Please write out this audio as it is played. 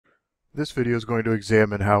This video is going to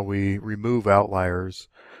examine how we remove outliers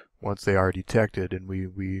once they are detected, and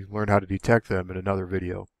we learn how to detect them in another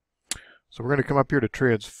video. So we're going to come up here to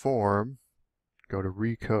transform, go to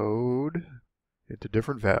Recode into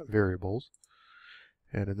different variables,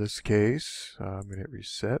 and in this case I'm going to hit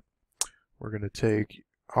reset. We're going to take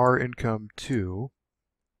our income 2,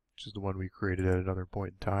 which is the one we created at another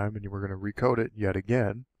point in time, and we're going to recode it yet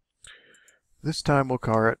again. This time we'll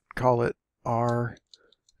call it our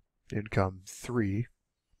income 3,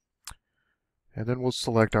 and then we'll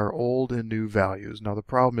select our old and new values. Now the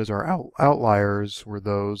problem is our outliers were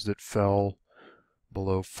those that fell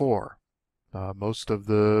below 4. Most of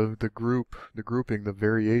the grouping, the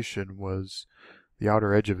variation was, the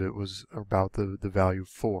outer edge of it was about the value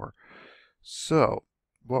 4. So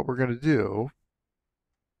what we're going to do,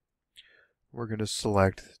 we're going to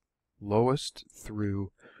select lowest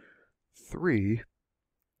through 3,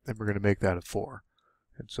 and we're going to make that a 4.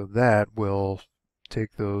 And so that will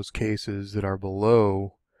take those cases that are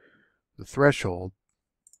below the threshold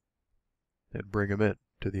and bring them in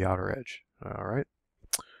to the outer edge. All right.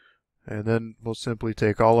 And then we'll simply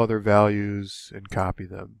take all other values and copy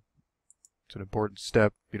them. It's an important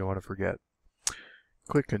step you don't want to forget.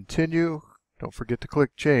 Click continue. Don't forget to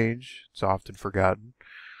click change. It's often forgotten.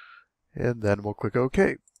 And then we'll click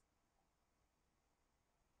OK.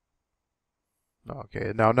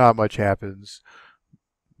 Okay, now not much happens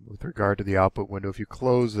with regard to the output window. If you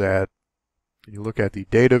close that and you look at the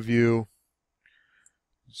data view,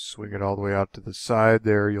 swing it all the way out to the side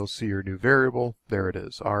there, you'll see your new variable. There it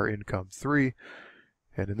is, our income 3.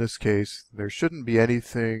 And in this case, there shouldn't be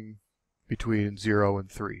anything between 0 and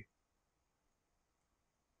 3.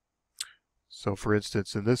 So for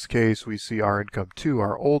instance, in this case, we see our income 2,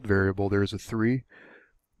 our old variable, there's a 3.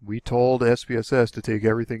 We told SPSS to take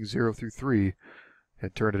everything 0 through 3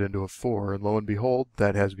 and turn it into a 4, and lo and behold,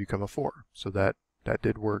 that has become a 4. So that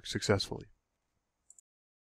did work successfully.